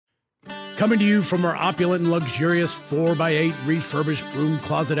Coming to you from our opulent and luxurious 4x8 refurbished room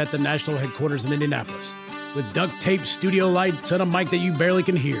closet at the national headquarters in Indianapolis. With duct tape studio lights and a mic that you barely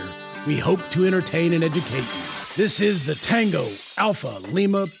can hear, we hope to entertain and educate you. This is the Tango Alpha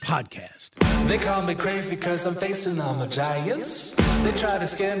Lima Podcast. They call me crazy cause I'm facing all my giants. They try to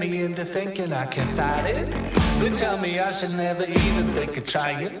scare me into thinking I can fight it. They tell me I should never even think of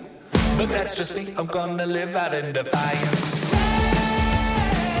trying. But that's just me, I'm gonna live out in defiance.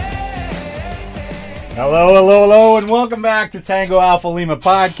 Hello, and welcome back to Tango Alpha Lima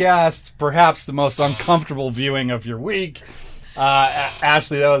Podcast, perhaps the most uncomfortable viewing of your week.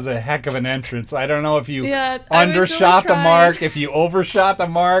 Ashley, that was a heck of an entrance. I don't know if you undershot the mark, if you overshot the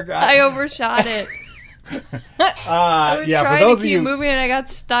mark. I overshot it. I was trying to keep moving and I got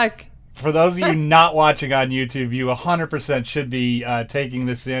stuck. For those of you not watching on YouTube, you 100% should be taking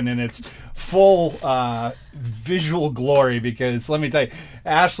this in its full visual glory, because let me tell you,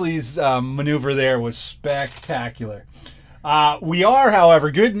 Ashley's maneuver there was spectacular. We are, however,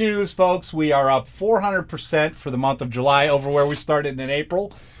 good news, folks. We are up 400% for the month of July over where we started in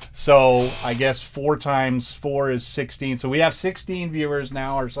April. So I guess 4 times 4 is 16. So we have 16 viewers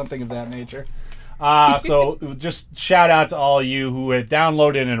now or something of that nature. So just shout out to all of you who have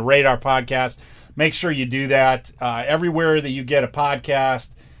downloaded and rate our podcast. Make sure you do that everywhere that you get a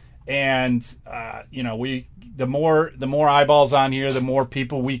podcast. And the more eyeballs on here, the more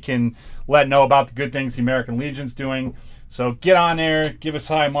people we can let know about the good things the American Legion's doing. So get on there, give us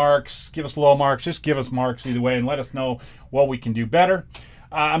high marks, give us low marks, just give us marks either way, and let us know what we can do better.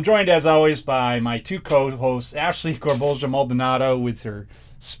 I'm joined, as always, by my 2 co-hosts, Ashley Corbolja Maldonado with her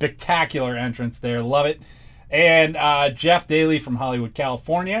spectacular entrance there. Love it. And Jeff Daly from Hollywood,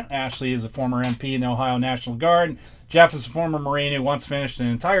 California. Ashley is a former MP in the Ohio National Guard. Jeff is a former Marine who once finished an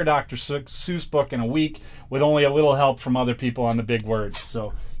entire Dr. Seuss book in a week with only a little help from other people on the big words.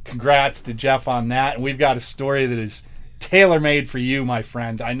 So congrats to Jeff on that. And we've got a story that is tailor-made for you, my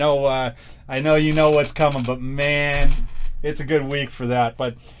friend. I know you know what's coming, but man, it's a good week for that.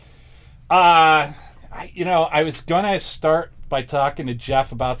 But I was gonna start by talking to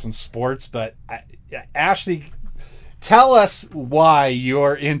Jeff about some sports, but Ashley, tell us why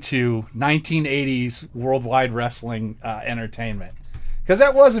you're into 1980s worldwide wrestling entertainment, because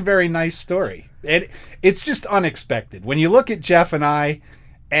that was a very nice story. It's just unexpected when you look at Jeff and I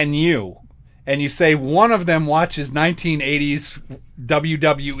and you say one of them watches 1980s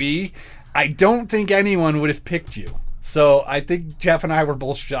WWE. I don't think anyone would have picked you. So I think Jeff and I were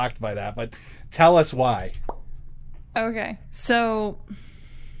both shocked by that, but tell us why. Okay, so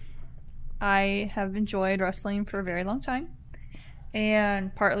I have enjoyed wrestling for a very long time,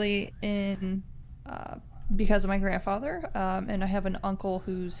 and partly because of my grandfather, and I have an uncle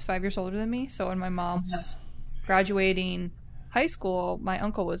who's 5 years older than me, so when my mom was graduating high school, my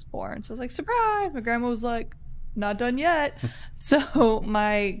uncle was born, so I was like, surprise! My grandma was like, not done yet. So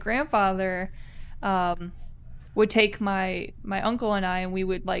my grandfather would take my uncle and I, and we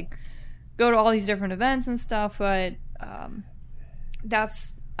would like go to all these different events and stuff, but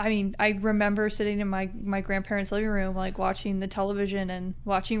I remember sitting in my grandparents' living room, like watching the television and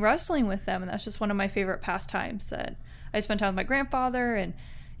watching wrestling with them, and that's just one of my favorite pastimes that I spent time with my grandfather. And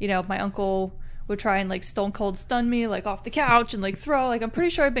my uncle would try and like stone cold stun me like off the couch and like throw, like I'm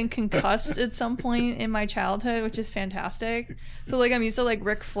pretty sure I've been concussed at some point in my childhood, which is fantastic. So like I'm used to like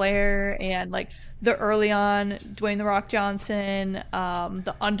Ric Flair and like the early on Dwayne The Rock Johnson,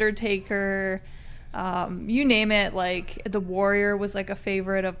 the Undertaker, you name it. Like the Warrior was like a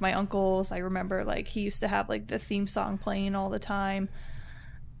favorite of my uncle's. I remember like he used to have like the theme song playing all the time.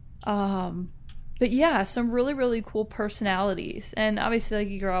 But yeah, some really, really cool personalities. And obviously, like,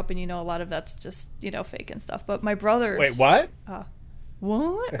 you grow up and a lot of that's just, fake and stuff. But my brothers... Wait, what?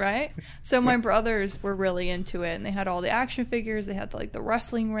 What? Right? So my brothers were really into it, and they had all the action figures. They had, like, the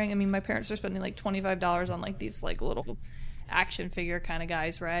wrestling ring. I mean, my parents are spending, like, $25 on, like, these, like, little action figure kind of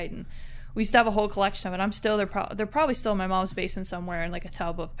guys, right? And we used to have a whole collection of it. They're probably still in my mom's basement somewhere in, like, a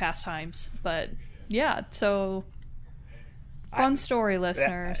tub of pastimes. But, yeah, so... Fun story,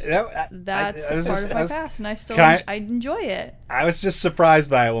 listeners. That's part of my past, and I enjoy it. I was just surprised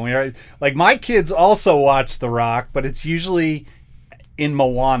by it when we were like, my kids also watch The Rock, but it's usually in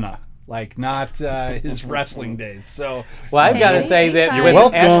Moana, like not his wrestling days. So, well, I've got to say that you're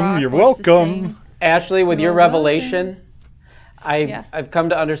welcome. You're welcome, Ashley. With your revelation, I've come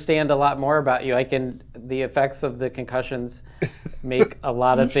to understand a lot more about you. The effects of the concussions make a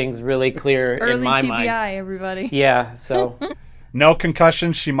lot of things really clear in my mind. Early TBI, everybody. Yeah, so. No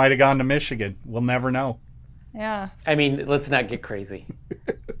concussions, she might have gone to Michigan. We'll never know. Yeah. I mean, let's not get crazy.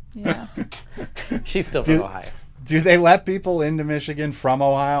 Yeah. She's still from Ohio. Do they let people into Michigan from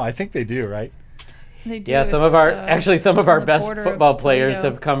Ohio? I think they do, right? They do. Yeah, some of our best football players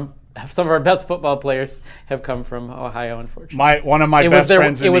have come. Some of our best football players have come from Ohio, unfortunately. One of my best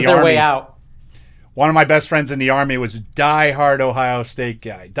friends in the Army. It was their way out. One of my best friends in the Army was a diehard Ohio State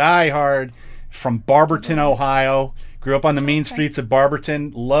guy. Diehard from Barberton, Ohio. Grew up on the mean streets of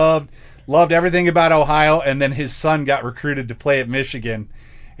Barberton. Loved everything about Ohio. And then his son got recruited to play at Michigan,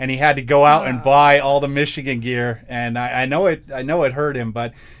 and he had to go out and buy all the Michigan gear. And I know it hurt him,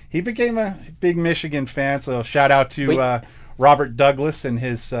 but he became a big Michigan fan. So shout out to Robert Douglas and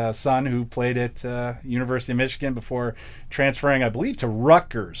his son, who played at University of Michigan before transferring, I believe, to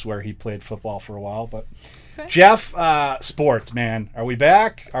Rutgers, where he played football for a while. But Jeff, sports, man, are we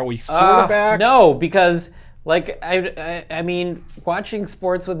back? Are we sort of back? No, because I mean, watching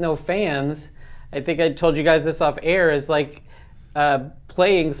sports with no fans. I think I told you guys this off air. Is like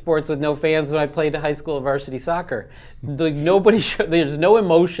playing sports with no fans when I played high school varsity soccer. Like there's no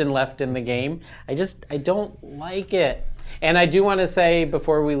emotion left in the game. I don't like it. And I do want to say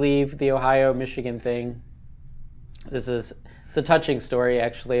before we leave the Ohio-Michigan thing, it's a touching story,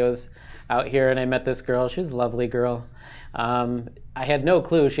 actually. I was out here and I met this girl. She was a lovely girl. I had no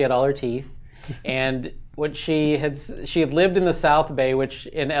clue she had all her teeth. And what she had lived in the South Bay, which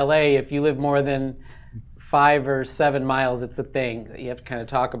in LA, if you live more than 5 or 7 miles, it's a thing that you have to kind of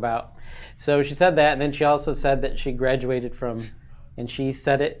talk about. So she said that, and then she also said that she graduated from, and she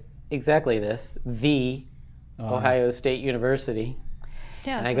said it exactly this, the Ohio State University.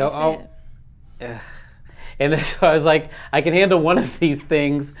 Yeah, and I go, and then, so I was like, I can handle one of these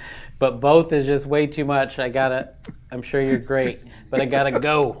things, but both is just way too much. I'm sure you're great, but I gotta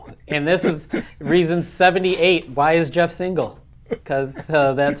go. And this is reason 78. Why is Jeff single? Because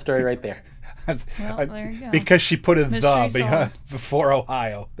that story right there. Well, there you go. Because she put a before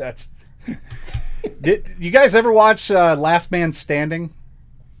Ohio. Did you guys ever watch Last Man Standing?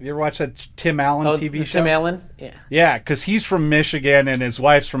 You ever watch that Tim Allen TV show? Tim Allen? Yeah. Yeah, because he's from Michigan and his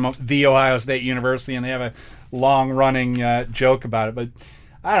wife's from the Ohio State University, and they have a long-running joke about it. But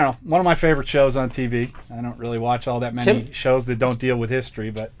I don't know. One of my favorite shows on TV. I don't really watch all that many shows that don't deal with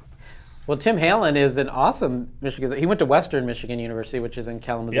history, but... Well, Tim Allen is an awesome Michigan. He went to Western Michigan University, which is in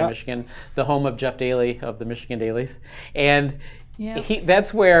Kalamazoo, Michigan, the home of Jeff Daly of the Michigan Dailies. And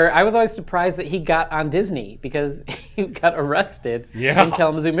that's where I was always surprised that he got on Disney, because he got arrested in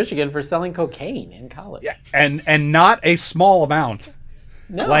Kalamazoo, Michigan for selling cocaine in college. Yeah, and not a small amount.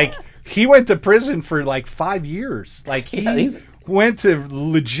 No. Like, he went to prison for like 5 years. Like, he went to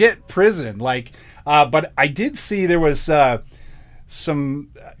legit prison. Like, but I did see there was... some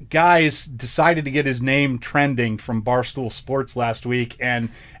guys decided to get his name trending from Barstool Sports last week, and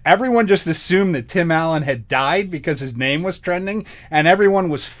everyone just assumed that Tim Allen had died because his name was trending, and everyone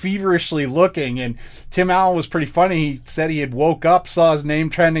was feverishly looking. And Tim Allen was pretty funny. He said he had woke up, saw his name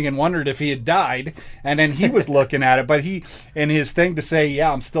trending, and wondered if he had died, and then he was looking at it. But he, in his thing to say,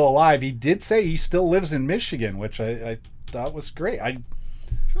 yeah, I'm still alive, he did say he still lives in Michigan, which I thought was great. I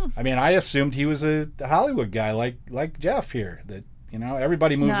mean, I assumed he was a Hollywood guy like Jeff here, that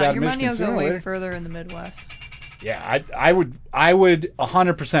everybody moves out of Michigan. Your money will go way later. Further in the Midwest. Yeah, I would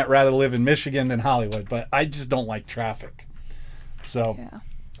 100% rather live in Michigan than Hollywood, but I just don't like traffic. So,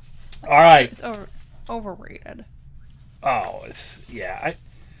 all right. It's overrated. Oh,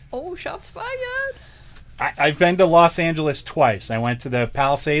 shots fired. I've been to Los Angeles twice. I went to the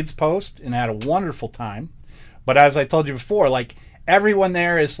Palisades Post and had a wonderful time. But as I told you before, like, everyone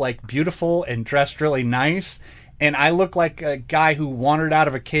there is like beautiful and dressed really nice. And I look like a guy who wandered out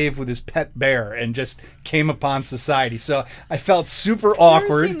of a cave with his pet bear and just came upon society. So I felt super awkward.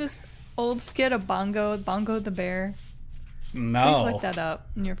 You ever seen this old skit of Bongo the bear? No. Please look that up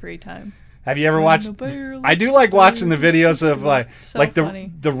in your free time. Have you ever watched? I do like watching the videos of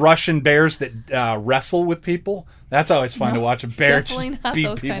the Russian bears that wrestle with people. That's always fun to watch. A bear just beat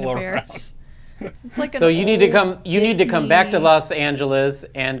those people kind of around. Bears. It's like so you need to come. You need to come back to Los Angeles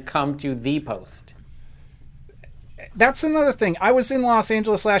and come to the Post. That's another thing. I was in Los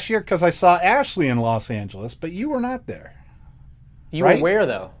Angeles last year because I saw Ashley in Los Angeles, but you were not there. You were where,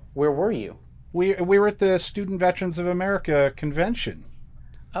 though? Where were you? We were at the Student Veterans of America convention.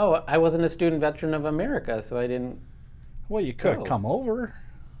 Oh, I wasn't a Student Veteran of America, so I didn't... Well, you could have come over.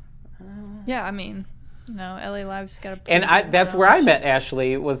 Yeah, I mean, LA Live's got a... And that's where I met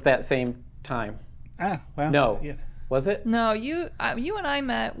Ashley, was that same time. No. Yeah. Was it? No, you and I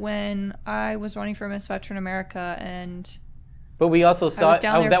met when I was running for Miss Veteran America, and but we also saw I was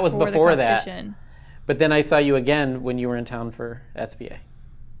down there that was before that. But then I saw you again when you were in town for SVA.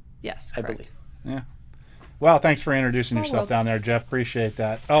 Yes, correct. I believe. Yeah. Well, thanks for introducing yourself down there, Jeff. Appreciate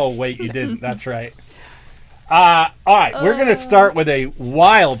that. Oh, wait, you didn't. That's right. All right, we're going to start with a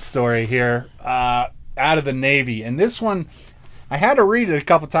wild story here out of the Navy. And this one, I had to read it a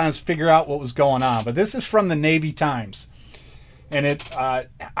couple times to figure out what was going on. But this is from the Navy Times. And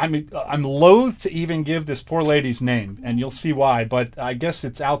I'm loath to even give this poor lady's name, and you'll see why. But I guess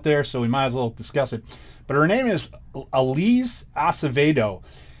it's out there, so we might as well discuss it. But her name is Elise Acevedo.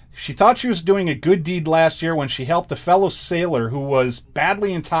 She thought she was doing a good deed last year when she helped a fellow sailor who was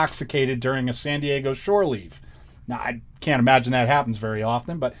badly intoxicated during a San Diego shore leave. Now, I can't imagine that happens very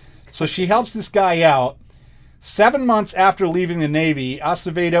often, but so she helps this guy out. 7 months after leaving the Navy,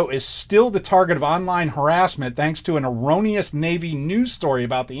 Acevedo is still the target of online harassment thanks to an erroneous Navy news story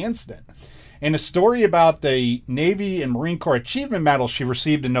about the incident. In a story about the Navy and Marine Corps Achievement Medal she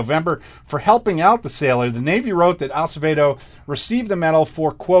received in November for helping out the sailor, the Navy wrote that Acevedo received the medal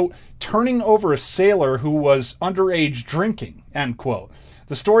for, quote, turning over a sailor who was underage drinking, end quote.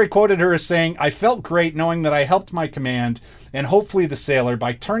 The story quoted her as saying, I felt great knowing that I helped my command and hopefully the sailor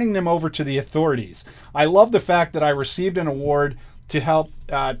by turning them over to the authorities. I love the fact that I received an award to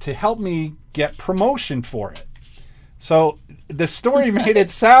help me get promotion for it. So the story made it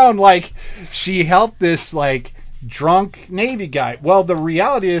sound like she helped this like drunk Navy guy. Well, the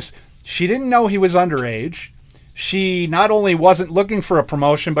reality is she didn't know he was underage. She not only wasn't looking for a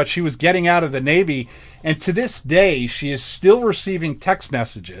promotion, but she was getting out of the Navy. And to this day, she is still receiving text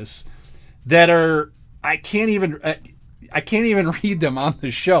messages that are, I can't even read them on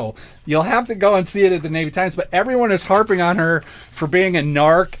the show. You'll have to go and see it at the Navy Times, but everyone is harping on her for being a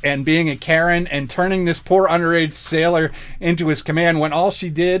narc and being a Karen and turning this poor underage sailor into his command when all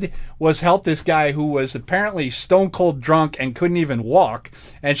she did was help this guy who was apparently stone cold drunk and couldn't even walk,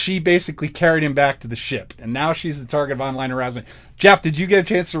 and she basically carried him back to the ship. And now she's the target of online harassment. Jeff, did you get a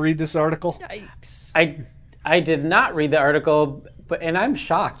chance to read this article? Yikes. I did not read the article, and I'm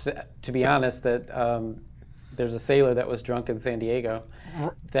shocked, to be honest, that there's a sailor that was drunk in San Diego.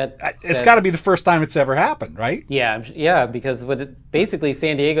 It's got to be the first time it's ever happened, right? Yeah, because basically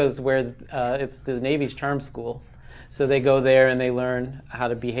San Diego is where it's the Navy's charm school, so they go there and they learn how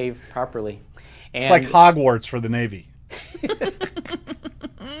to behave properly. It's like Hogwarts for the Navy.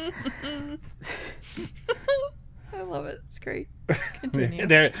 I love it. It's great. Continue.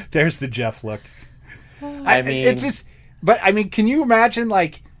 There's the Jeff look. I mean, it's just, but I mean, can you imagine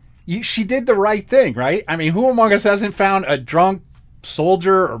like? She did the right thing, right? I mean, who among us hasn't found a drunk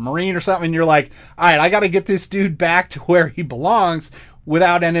soldier or Marine or something, and you're like, all right, I got to get this dude back to where he belongs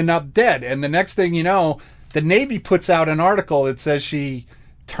without ending up dead. And the next thing you know, the Navy puts out an article that says she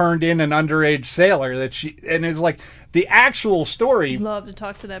turned in an underage sailor and it's like the actual story. Love to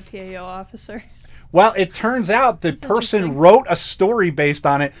talk to that PAO officer. Well, it turns out the person wrote a story based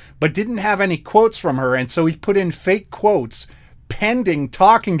on it, but didn't have any quotes from her. And so he put in fake quotes pending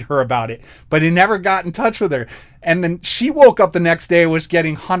talking to her about it, but he never got in touch with her. And then she woke up the next day and was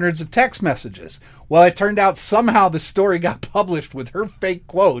getting hundreds of text messages. Well, it turned out somehow the story got published with her fake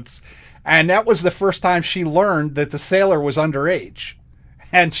quotes, and that was the first time she learned that the sailor was underage.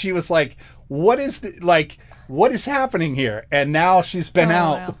 And she was like, what is happening here? And now she's been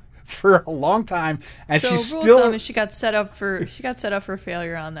out for a long time, and so she's rule still of thumb is she got set up for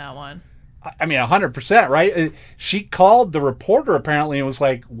failure on that one. I mean, 100%, right? She called the reporter apparently and was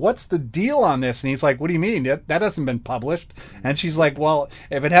like, what's the deal on this? And he's like, what do you mean? That hasn't been published. And she's like, well,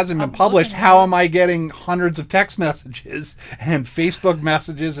 if it hasn't been published, how am I getting hundreds of text messages and Facebook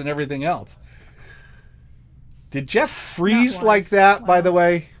messages and everything else? Did Jeff freeze like that, by the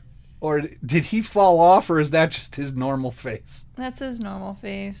way? Or did he fall off, or is that just his normal face? That's his normal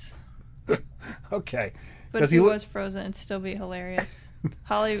face. Okay. But if he was frozen, it'd still be hilarious.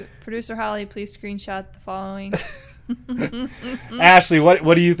 Producer Holly, please screenshot the following. Ashley,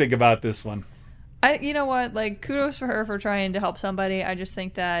 what do you think about this one? You know what? Like, kudos for her for trying to help somebody. I just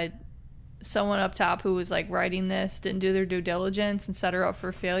think that someone up top who was like writing this didn't do their due diligence and set her up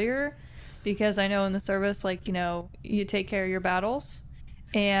for failure. Because I know in the service, like, you know, you take care of your battles.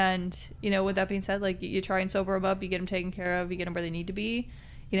 And, you know, with that being said, like, you try and sober them up, you get them taken care of, you get them where they need to be.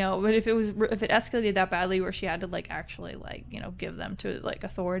 You know, but if it escalated that badly where she had to like actually like, you know, give them to like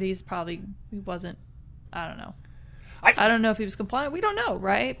authorities, probably he wasn't. I don't know. I don't know if he was compliant. We don't know,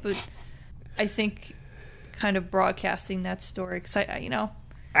 right? But I think kind of broadcasting that story, because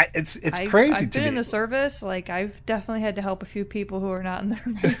it's crazy. I've been in the service. Like, I've definitely had to help a few people who are not in their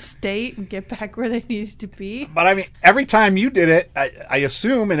right state and get back where they needed to be. But I mean, every time you did it, I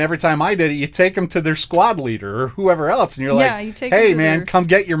assume, and every time I did it, you take them to their squad leader or whoever else, and you're like, you take hey, man, come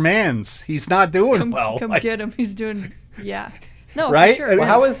get your mans. He's not doing well. Come get him. He's doing, No, right? for sure. Well,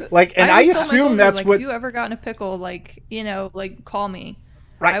 how is like? And I assume that's like, what. If you ever got in a pickle, like, you know, like, call me.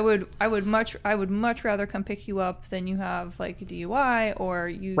 Right. I would much rather come pick you up than you have like a DUI or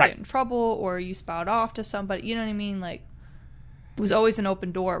you Right. get in trouble or you spout off to somebody. You know what I mean? Like, it was always an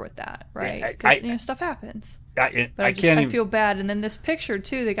open door with that, right? Because stuff happens. But I feel bad. And then this picture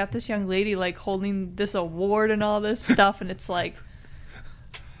too, they got this young lady like holding this award and all this stuff, and it's like,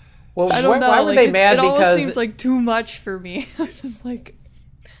 Well, I don't know. Why were like, they mad? It almost Because seems like too much for me. I'm just like,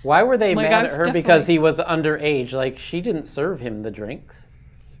 why were they mad at her? I've Because definitely- he was underage. Like, she didn't serve him the drinks.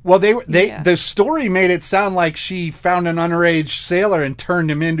 Well, Yeah. the story made it sound like she found an underage sailor and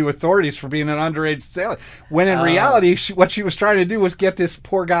turned him into authorities for being an underage sailor. When in reality, what she was trying to do was get this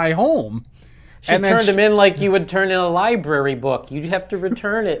poor guy home. She turned him in like you would turn in a library book. You'd have to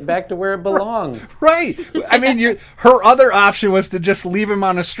return it back to where it belongs. Right. I mean, her other option was to just leave him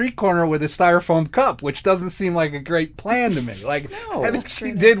on a street corner with a styrofoam cup, which doesn't seem like a great plan to me. Like, No. I think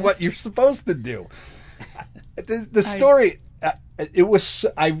she did what you're supposed to do. The story, it was.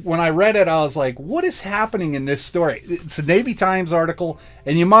 When I read it, I was like, "What is happening in this story?" It's a Navy Times article,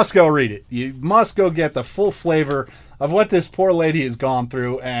 and you must go read it. You must go get the full flavor of what this poor lady has gone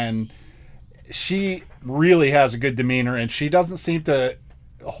through, and she really has a good demeanor, and she doesn't seem to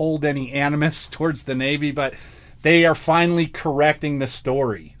hold any animus towards the Navy, but they are finally correcting the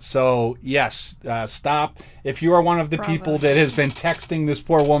story. So yes, stop. If you are one of the people that has been texting this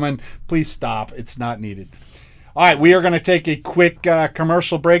poor woman, please stop. It's not needed. All right, we are going to take a quick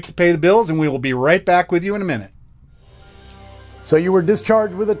commercial break to pay the bills, and we will be right back with you in a minute. So you were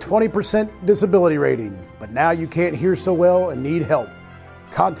discharged with a 20% disability rating, but now you can't hear so well and need help.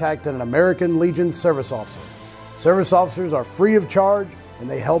 Contact an American Legion service officer. Service officers are free of charge and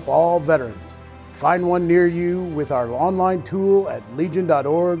they help all veterans. Find one near you with our online tool at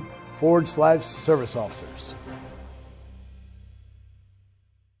legion.org/service officers.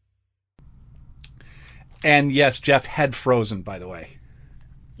 And yes, Jeff had frozen, by the way.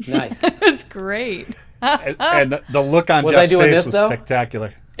 Nice. It's great. And the look on Was I Jeff's doing face this, was though?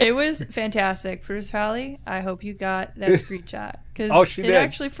 spectacular. It was fantastic. Bruce Holly, I hope you got that screenshot. Because Oh, she did.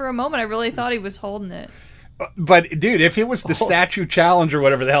 actually, for a moment, I really thought he was holding it. But, dude, if it was the statue challenge or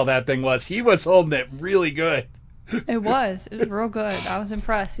whatever the hell that thing was, he was holding it really good. It was real good. I was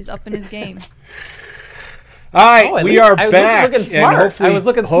impressed. He's up in his game. All right, Oh, at we least are I was back. looking smart. hopefully, I was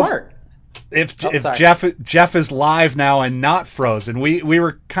looking smart. If sorry. Jeff is live now and not frozen, we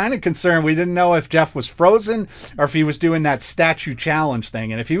were kind of concerned. We didn't know if Jeff was frozen or if he was doing that statue challenge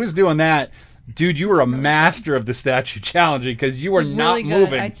thing. And if he was doing that, dude, you were a master of the statue challenge because you were not Really good.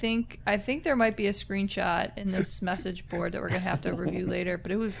 moving. I think there might be a screenshot in this message board that we're gonna have to review later.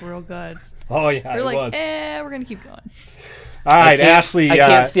 But it was real good. Oh yeah, They're it like, was. we're gonna keep going. All right, Ashley. I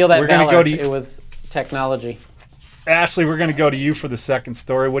can't steal that we're gonna valor. go to It was technology. Ashley. We're gonna go to you for the second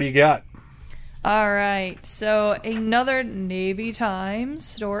story. What do you got? All right, so another Navy Times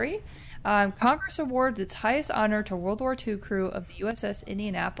story. Congress awards its highest honor to World War II crew of the USS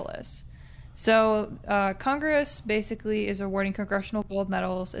Indianapolis. So Congress basically is awarding congressional gold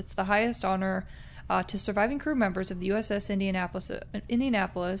medals. It's the highest honor to surviving crew members of the USS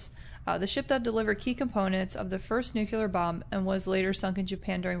Indianapolis, the ship that delivered key components of the first nuclear bomb and was later sunk in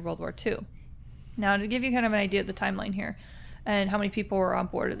Japan during World War II. Now, to give you kind of an idea of the timeline here and how many people were on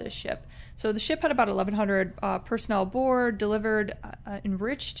board of this ship. So the ship had about 1,100 personnel aboard, delivered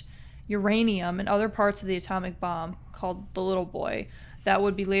enriched uranium and other parts of the atomic bomb called the Little Boy that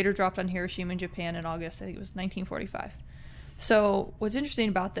would be later dropped on Hiroshima and Japan in August, I think it was 1945. So what's interesting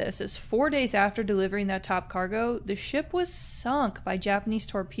about this is 4 days after delivering that top cargo, the ship was sunk by Japanese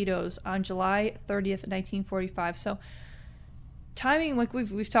torpedoes on July 30th, 1945. So timing, like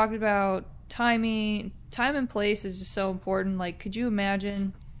we've talked about, time and place is just so important. Like, could you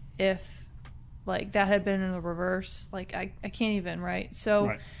imagine if like that had been in the reverse? Like, I can't even, right? So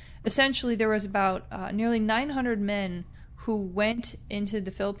Right. essentially there was about nearly 900 men who went into the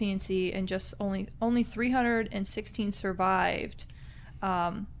Philippine Sea, and just only 316 survived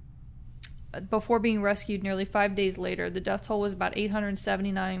before being rescued nearly 5 days later. The death toll was about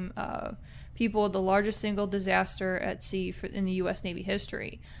 879 people, the largest single disaster at sea in the U.S. Navy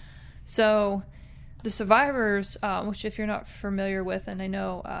history. So the survivors, which if you're not familiar with, and I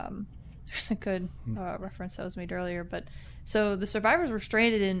know there's a good reference that was made earlier, but so the survivors were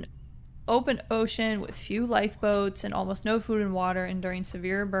stranded in open ocean with few lifeboats and almost no food and water, enduring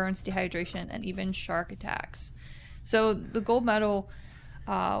severe burns, dehydration, and even shark attacks. So the gold medal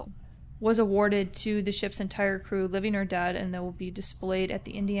was awarded to the ship's entire crew, living or dead, and they will be displayed at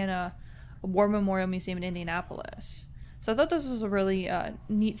the Indiana War Memorial Museum in Indianapolis. So I thought this was a really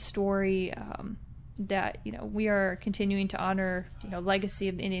neat story that, you know, we are continuing to honor, you know, legacy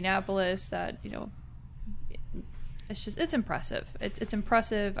of the Indianapolis, that, you know, it's impressive. It's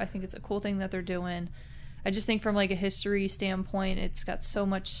impressive. I think it's a cool thing that they're doing. I just think from like a history standpoint, it's got so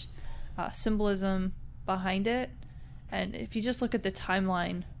much symbolism behind it. And if you just look at the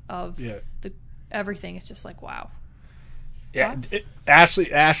timeline of everything, it's just like, wow. Yeah, Ashley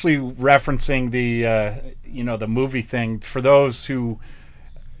referencing the the movie thing, for those who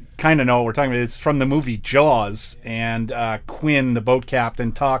kind of know what we're talking about, it's from the movie Jaws, and Quinn, the boat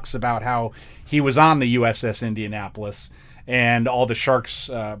captain, talks about how he was on the USS Indianapolis and all the sharks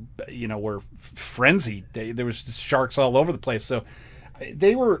were frenzied. There was just sharks all over the place. So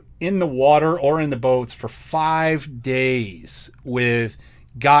they were in the water or in the boats for 5 days with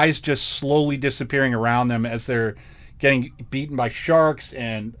guys just slowly disappearing around them as they're getting beaten by sharks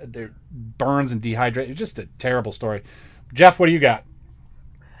and their burns and dehydrated. It's just a terrible story. Jeff, what do you got?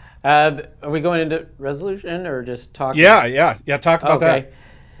 Are we going into resolution or just talking? Yeah. Talk about that.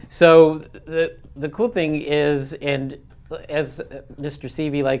 So the cool thing is, and as Mr.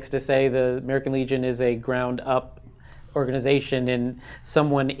 Seavey likes to say, the American Legion is a ground-up organization, and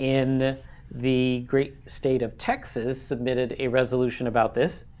someone in the great state of Texas submitted a resolution about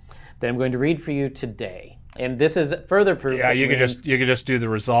this that I'm going to read for you today. And this is further proof. Yeah, you could just do the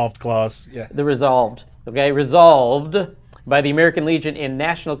resolved clause. Yeah. The resolved. Okay, resolved by the American Legion in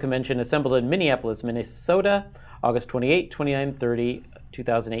National Convention assembled in Minneapolis, Minnesota, August 28, 29, 30,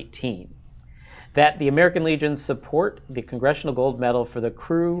 2018. That the American Legion support the Congressional Gold Medal for the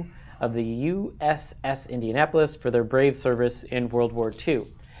crew of the USS Indianapolis for their brave service in World War II.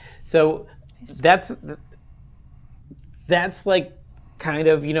 So that's like kind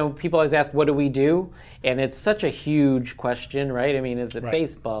of, people always ask, what do we do? And it's such a huge question, right? I mean, is it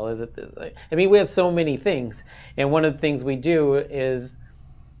baseball? Is it, we have so many things. And one of the things we do is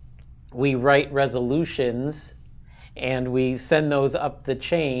we write resolutions and we send those up the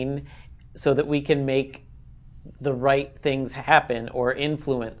chain so that we can make the right things happen or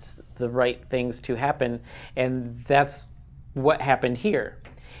influence the right things to happen. And that's what happened here.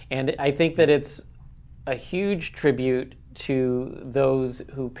 And I think that it's a huge tribute to those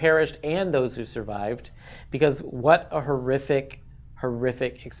who perished and those who survived, because what a horrific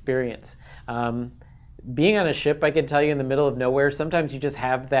experience. Being on a ship, I can tell you, in the middle of nowhere, sometimes you just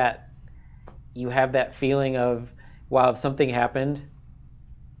have that feeling of, wow, if something happened,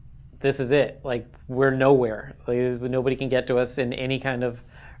 this is it. Like, we're nowhere. Like, nobody can get to us in any kind of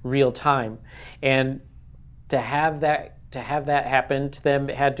real time. And to have that happen to them,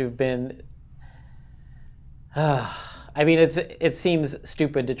 it had to have been it seems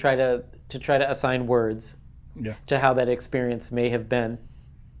stupid to try to assign words to how that experience may have been.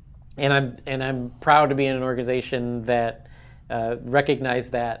 And I'm proud to be in an organization that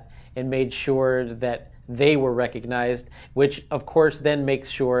recognized that and made sure that they were recognized, which of course then makes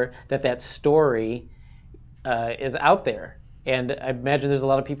sure that story is out there. And I imagine there's a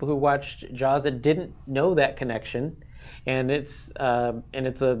lot of people who watched Jaws that didn't know that connection, and it's a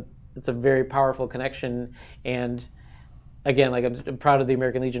very powerful connection. And again, like, I'm proud of the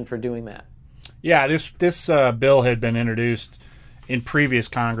American Legion for doing that. Yeah, this bill had been introduced in previous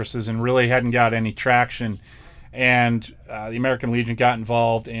Congresses and really hadn't got any traction. And the American Legion got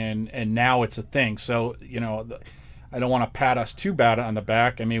involved, and now it's a thing. So, I don't want to pat us too bad on the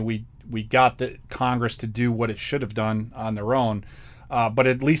back. I mean, we got the Congress to do what it should have done on their own. But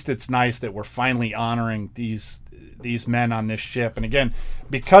at least it's nice that we're finally honoring these men on this ship. And again,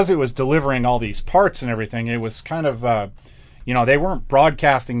 because it was delivering all these parts and everything, it was kind of, they weren't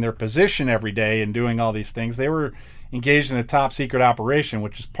broadcasting their position every day and doing all these things. They were engaged in a top secret operation,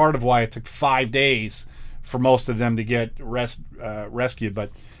 which is part of why it took 5 days for most of them to get rescued.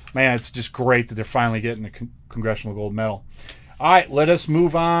 But man, it's just great that they're finally getting the Congressional Gold Medal. All right, let us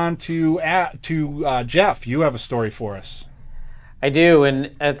move on to Jeff. You have a story for us. I do,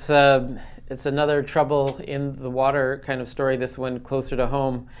 and it's another trouble in the water kind of story, this one closer to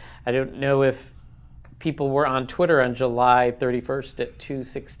home. I don't know if people were on Twitter on July 31st at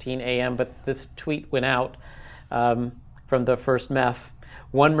 2:16 a.m., but this tweet went out from the First MEF.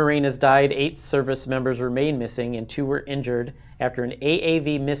 1 Marine has died, 8 service members remain missing, and 2 were injured after an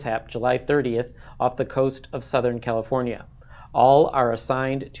AAV mishap July 30th off the coast of Southern California. All are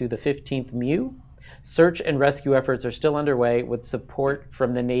assigned to the 15th MEU. Search and rescue efforts are still underway with support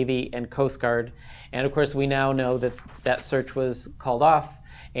from the Navy and Coast Guard. And of course, we now know that search was called off,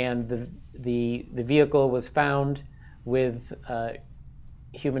 and the vehicle was found with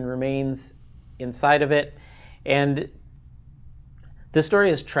human remains inside of it. And this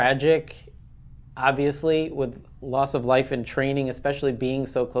story is tragic, obviously, with loss of life and training, especially being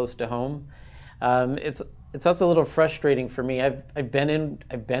so close to home. It's also a little frustrating for me. I've been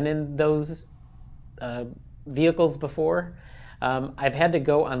in those vehicles before. I've had to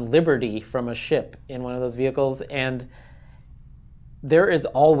go on liberty from a ship in one of those vehicles, and there is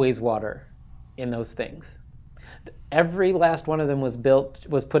always water in those things. Every last one of them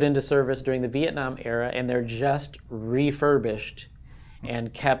was put into service during the Vietnam era, and they're just refurbished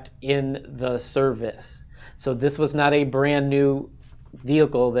and kept in the service. So this was not a brand new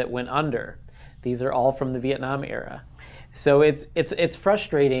vehicle that went under. These are all from the Vietnam era. So it's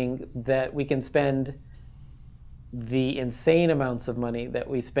frustrating that we can spend the insane amounts of money that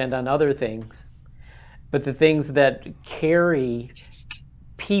we spend on other things, but the things that carry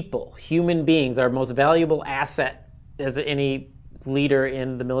people, human beings, our most valuable asset, as any leader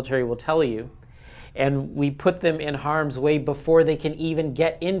in the military will tell you, and we put them in harm's way before they can even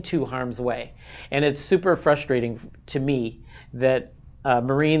get into harm's way. And it's super frustrating to me that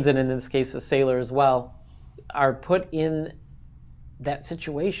Marines, and in this case a sailor as well, are put in that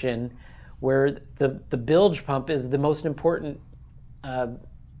situation where the bilge pump is the most important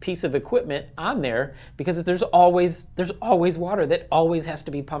piece of equipment on there, because there's always water that always has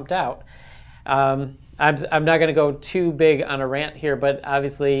to be pumped out. I'm not going to go too big on a rant here, but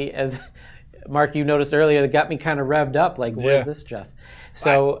obviously, as Mark, you noticed earlier, it got me kind of revved up. Like, where's this, Jeff?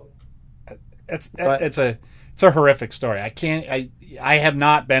 So it's a horrific story. I have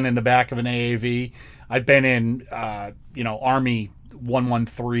not been in the back of an AAV. I've been in Army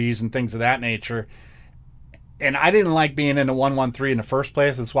 113s and things of that nature. And I didn't like being in a 113 in the first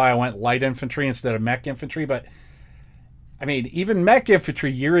place. That's why I went light infantry instead of mech infantry. But I mean, even mech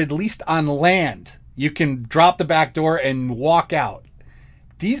infantry, you're at least on land. You can drop the back door and walk out.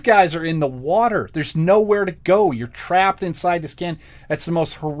 These guys are in the water. There's nowhere to go. You're trapped inside this can. That's the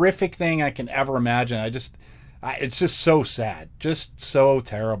most horrific thing I can ever imagine. It's just so sad. Just so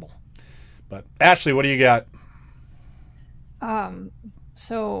terrible. But Ashley, what do you got?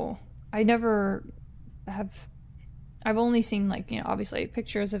 So I never I've only seen obviously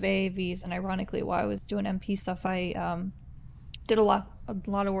pictures of AAVs, and ironically while I was doing MP stuff, I did a lot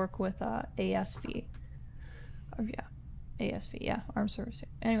of work with ASV. ASV, Armed Service.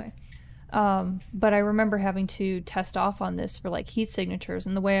 Anyway, but I remember having to test off on this for heat signatures,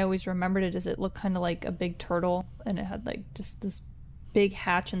 and the way I always remembered it is it looked kind of like a big turtle, and it had just this big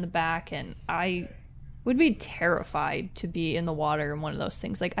hatch in the back, and I would be terrified to be in the water in one of those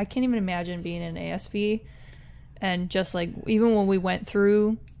things. I can't even imagine being in ASV, and just even when we went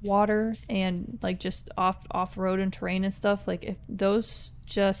through water and just off road and terrain and stuff, if those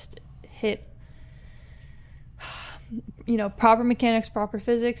just hit proper mechanics, proper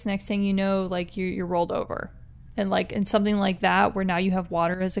physics, next thing you know, you're rolled over. And in something like that, where now you have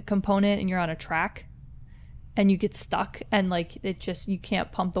water as a component and you're on a track and you get stuck, and you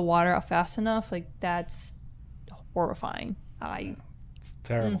can't pump the water out fast enough, that's horrifying. It's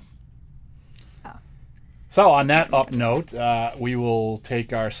terrible. So on that up note, we will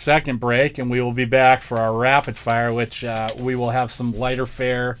take our second break, and we will be back for our rapid fire, which we will have some lighter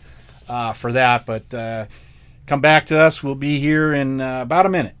fare for that, but come back to us. We'll be here in about a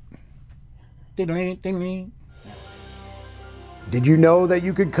minute. Did you know that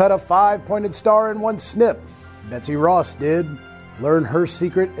you could cut a 5-pointed star in one snip? Betsy Ross did. Learn her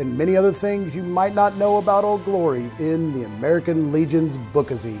secret and many other things you might not know about Old Glory in the American Legion's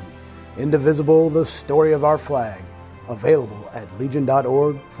bookazine, Indivisible, the Story of Our Flag. Available at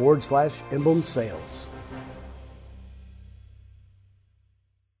legion.org/emblem sales.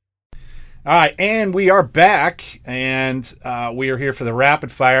 All right, and we are back, and we are here for the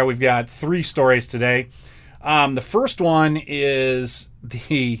rapid fire. We've got 3 stories today. The first one is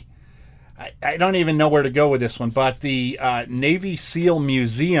I don't even know where to go with this one, but the Navy SEAL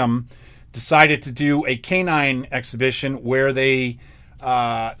Museum decided to do a canine exhibition where they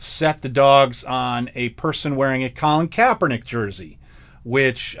set the dogs on a person wearing a Colin Kaepernick jersey,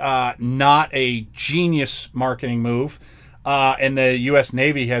 which not a genius marketing move. And the U.S.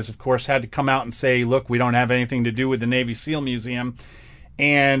 Navy has, of course, had to come out and say, look, we don't have anything to do with the Navy SEAL Museum.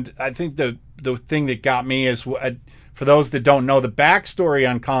 And I think the thing that got me is, for those that don't know, the backstory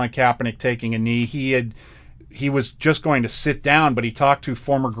on Colin Kaepernick taking a knee, he was just going to sit down, but he talked to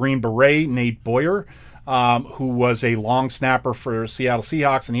former Green Beret Nate Boyer, who was a long snapper for Seattle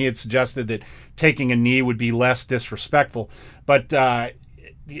Seahawks, and he had suggested that taking a knee would be less disrespectful. But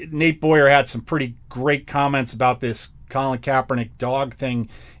Nate Boyer had some pretty great comments about this Colin Kaepernick dog thing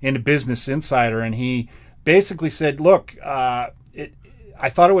in the Business Insider, and he basically said, look, I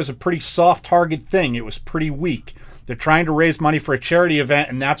thought it was a pretty soft-target thing. It was pretty weak. They're trying to raise money for a charity event,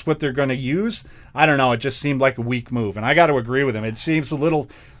 and that's what they're going to use. I don't know. It just seemed like a weak move, and I got to agree with him. It seems a little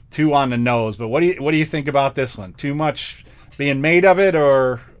too on the nose. But what do you think about this one? Too much being made of it,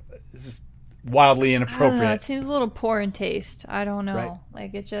 or wildly I don't know. It inappropriate. seems a little poor in taste. I don't know. Right.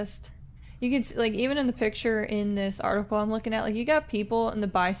 Like it just, you can see, like even in the picture in this article I'm looking at, like you got people in the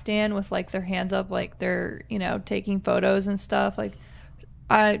bystand with like their hands up, like they're taking photos and stuff. Like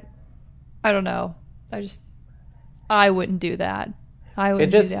I don't know. I wouldn't do that. I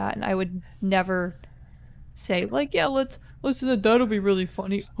wouldn't do that, and I would never say like, yeah, let's do that. That'll be really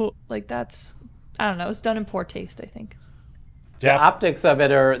funny. Like that's, I don't know. It's done in poor taste, I think. Jeff? The optics of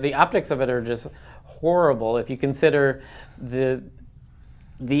it are just horrible if you consider the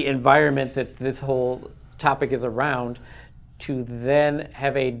environment that this whole topic is around. To then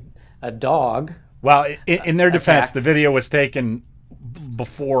have a dog. Well, in their defense, attack. the video was taken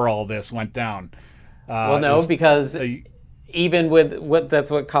before all this went down. Well, no, because even with that's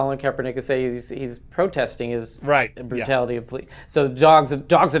what Colin Kaepernick is saying. He's protesting is Right, the brutality of police. So dogs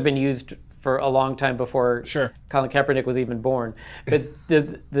have been used for a long time before Sure. Colin Kaepernick was even born. But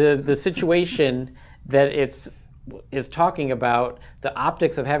the situation that is talking about, the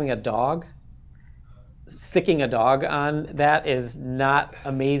optics of having a dog, sticking a dog on that is not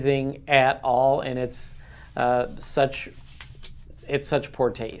amazing at all, and it's such poor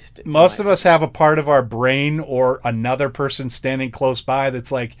taste. Most of us have a part of our brain or another person standing close by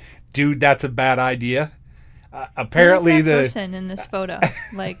that's like, dude, that's a bad idea. Apparently, Where's that the person in this photo,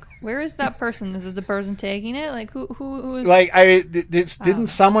 like, where is that person? Is it the person taking it? Like, who is? like didn't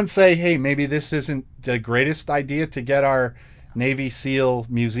someone say, hey, maybe this isn't the greatest idea to get our Navy SEAL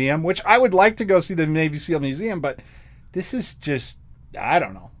museum, which I would like to go see the Navy SEAL museum, but this is just, I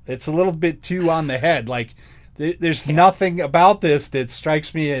don't know. It's a little bit too on the head. Like, there's nothing about this that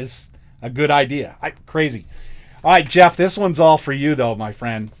strikes me as a good idea. Crazy. All right, Jeff, this one's all for you, though, my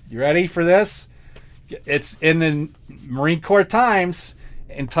friend. You ready for this? It's in the Marine Corps Times,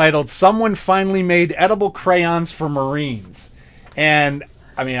 entitled "Someone Finally Made Edible Crayons for Marines." And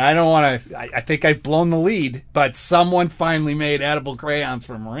I mean, I don't want to, I think I've blown the lead, but someone finally made edible crayons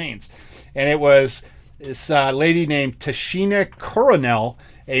for Marines. And it was this lady named Tashina Coronel,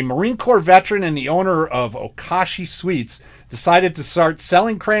 a Marine Corps veteran and the owner of Okashi Sweets, decided to start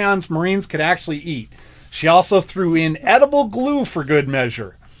selling crayons Marines could actually eat. She also threw in edible glue for good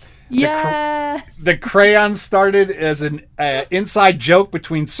measure. Yes. The crayon started as an inside joke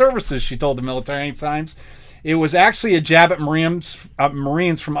between services, she told the Military Times. It was actually a jab at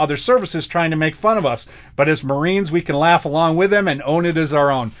Marines from other services trying to make fun of us. But as Marines, we can laugh along with them and own it as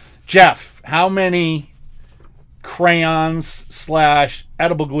our own. Jeff, how many crayons /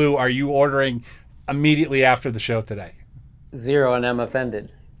 edible glue are you ordering immediately after the show today? 0, and I'm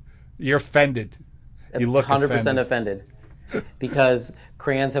offended. You're offended. You look 100% offended. Because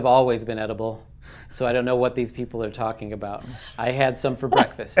crayons have always been edible. So I don't know what these people are talking about. I had some for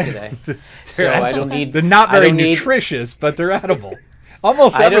breakfast today. So I don't need. They're not very nutritious, but they're edible.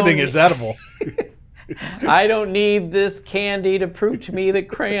 Almost everything is edible. I don't need this candy to prove to me that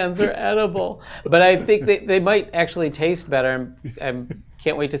crayons are edible. But I think they might actually taste better. I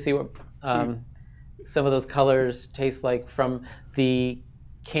can't wait to see what some of those colors taste like from the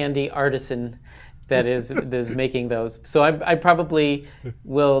candy artisan that is making those. So I probably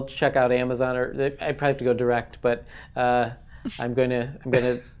will check out Amazon, or I probably have to go direct, but I'm going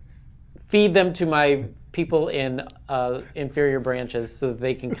to feed them to my people in inferior branches so that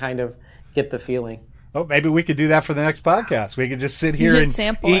they can kind of get the feeling. Oh, maybe we could do that for the next podcast. We could just sit here and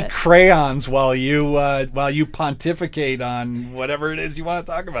eat it. crayons while you pontificate on whatever it is you want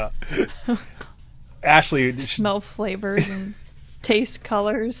to talk about. Ashley, Smell flavors and taste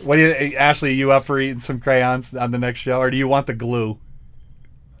colors. What do you, Ashley? Are you up for eating some crayons on the next show, or do you want the glue?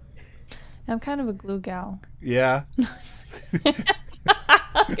 I'm kind of a glue gal. Yeah.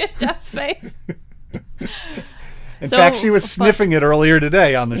 Look at Jeff's face. In fact, she was sniffing it earlier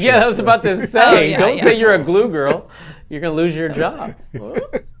today on the show. Yeah, I was about to say, don't yeah. say you're a glue girl. You're going to lose your job.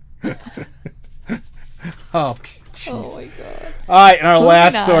 Oh, geez. Oh my god. All right, and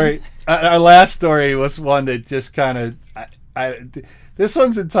Moving our last story was one that just kind of, this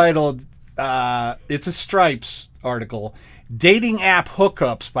one's entitled, it's a Stripes article, "Dating App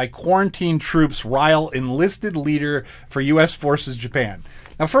Hookups by Quarantine Troops Rile Enlisted Leader for U.S. Forces Japan."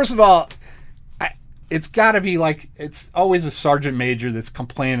 Now, first of all, it's got to be like, it's always a sergeant major that's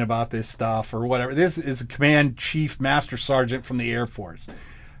complaining about this stuff or whatever. This is a command chief master sergeant from the Air Force,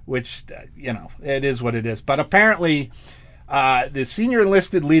 which, it is what it is. But apparently, the senior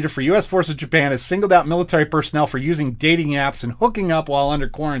enlisted leader for U.S. Forces Japan has singled out military personnel for using dating apps and hooking up while under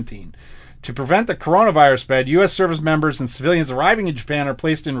quarantine. To prevent the coronavirus spread, U.S. service members and civilians arriving in Japan are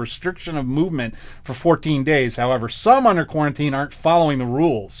placed in restriction of movement for 14 days. However, some under quarantine aren't following the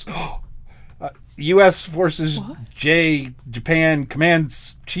rules. U.S. Forces Japan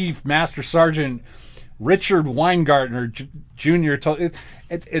Command Chief Master Sergeant Richard Weingartner Jr. told it.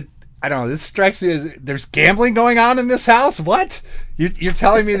 I don't know. This strikes me as there's gambling going on in this house. What? You're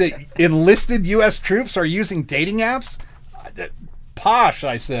telling me that enlisted U.S. troops are using dating apps? Posh,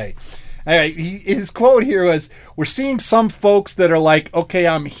 I say. Anyway, his quote here was, "We're seeing some folks that are like, okay,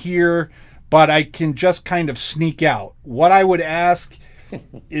 I'm here, but I can just kind of sneak out. What I would ask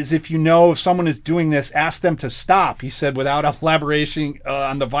is if you know if someone is doing this, ask them to stop," he said, without elaboration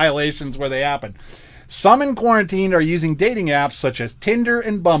on the violations where they happen. "Some in quarantine are using dating apps such as Tinder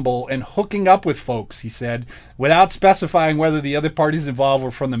and Bumble and hooking up with folks," he said, without specifying whether the other parties involved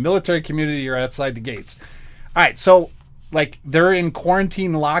were from the military community or outside the gates. All right, so like they're in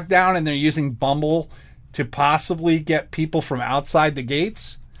quarantine lockdown and they're using Bumble to possibly get people from outside the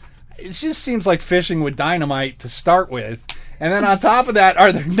gates? It just seems like fishing with dynamite to start with. And then on top of that,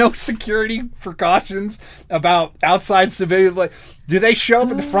 are there no security precautions about outside civilians? Like, do they show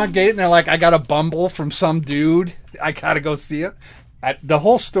up at the front gate and they're like, "I got a Bumble from some dude. I got to go see it"? The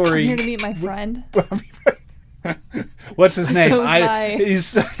whole story. I'm here to meet my friend. What's his name?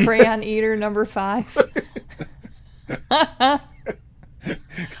 He's Crayon Eater number 5.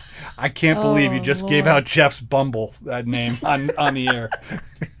 I can't believe you just gave out Jeff's Bumble name on the air.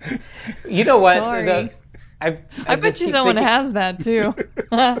 You know what? Sorry. I bet you someone has that too.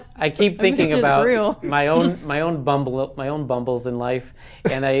 I keep thinking about real. my own bumbles in life,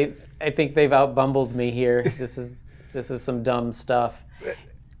 and I think they've outbumbled me here. This is some dumb stuff.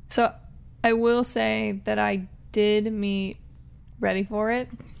 So I will say that I did meet. Ready for it,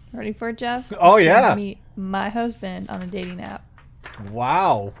 Jeff? Oh yeah. Meet my husband on a dating app.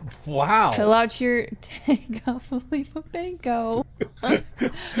 Wow. Fill out your Tango Felipe Banco.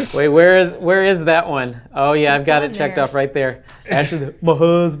 Wait, where is that one? Oh yeah, I've got it checked off right there. Actually, my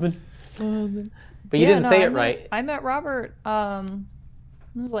husband. But you didn't say it right. I met Robert.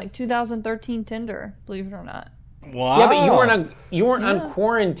 This was like 2013 Tinder. Believe it or not. Wow. Yeah, but you weren't on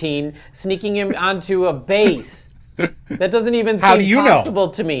quarantine sneaking him onto a base. That doesn't even seem possible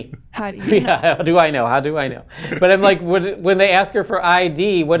to me. How do you know? Yeah, how do I know? But I'm like, when they ask her for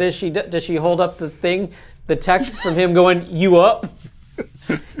ID, what does she do? Does she hold up the thing, the text from him going, "You up?"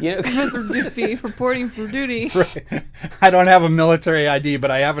 You know, reporting for duty. Right. I don't have a military ID, but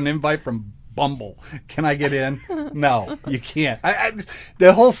I have an invite from Bumble. Can I get in? No, you can't.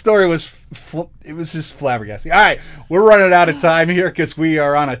 The whole story was just flabbergasting. All right, we're running out of time here because we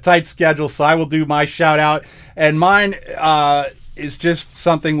are on a tight schedule, so I will do my shout out. And mine is just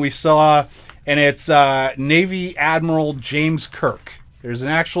something we saw, and it's Navy Admiral James Kirk. There's an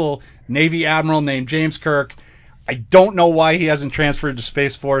actual Navy Admiral named James Kirk. I don't know why he hasn't transferred to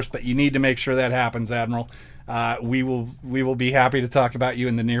Space Force, but you need to make sure that happens, Admiral. We will be happy to talk about you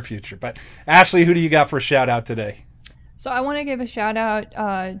in the near future. But Ashley, who do you got for a shout out today? So I want to give a shout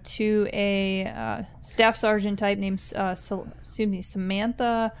out to a staff sergeant type named Samantha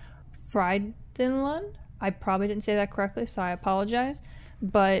Frydenlund. I probably didn't say that correctly, so I apologize.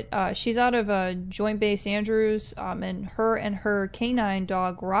 But she's out of Joint Base Andrews, and her canine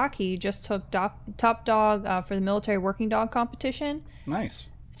dog Rocky just took top dog for the military working dog competition. Nice.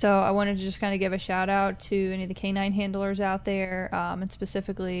 So I wanted to just kind of give a shout out to any of the canine handlers out there, and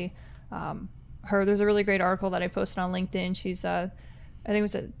specifically her. There's a really great article that I posted on LinkedIn. She's I think it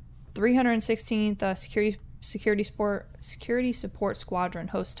was a 316th Security Support Squadron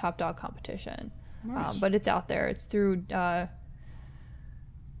hosts Top Dog competition. Nice. But it's out there. It's through I'm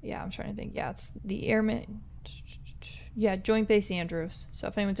trying to think. Yeah, it's the Airman. Yeah, Joint Base Andrews. So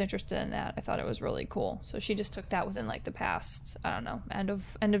if anyone's interested in that, I thought it was really cool. So she just took that within like the past, I don't know,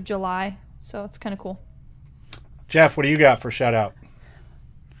 end of July. So it's kind of cool. Jeff, what do you got for shout out?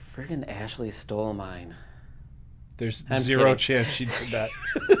 Friggin' Ashley stole mine. There's zero chance she did that.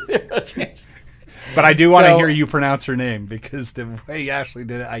 Zero chance. But I do want to hear you pronounce her name, because the way Ashley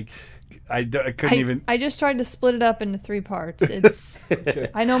did it, I couldn't even. I just tried to split it up into 3 parts. It's. Okay.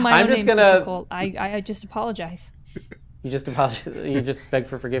 I know my own name's difficult. I just apologize. You just apologize. You just beg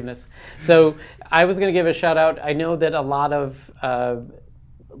for forgiveness. So I was going to give a shout out. I know that a lot of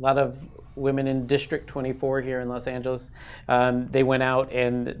women in District 24 here in Los Angeles, they went out,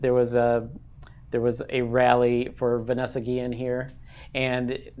 and there was a rally for Vanessa Guillen here,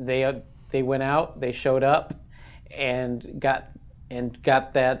 and they went out, they showed up, and got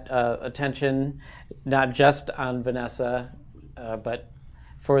that attention, not just on Vanessa, but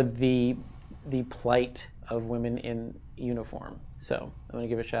for the plight of women in uniform. So I want to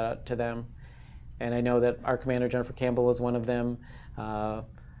give a shout out to them. And I know that our commander, Jennifer Campbell, is one of them. My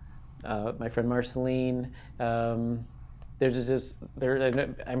friend Marceline,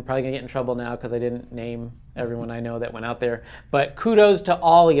 I'm probably gonna get in trouble now because I didn't name everyone I know that went out there. But kudos to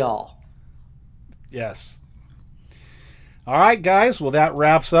all y'all. Yes. All right, guys. Well, that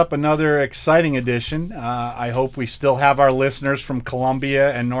wraps up another exciting edition. I hope we still have our listeners from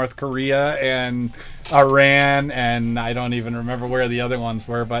Colombia and North Korea and Iran, and I don't even remember where the other ones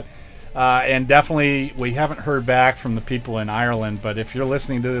were. But and definitely, we haven't heard back from the people in Ireland. But if you're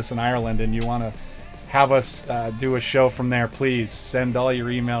listening to this in Ireland and you want to have us do a show from there, please send all your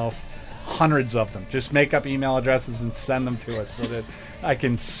emails, hundreds of them. Just make up email addresses and send them to us so that I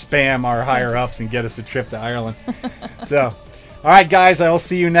can spam our higher ups and get us a trip to Ireland. So, all right, guys, I will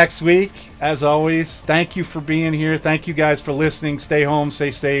see you next week. As always, thank you for being here. Thank you guys for listening. Stay home,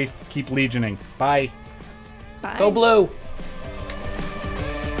 stay safe, keep legioning. Bye. Bye. Go Blue.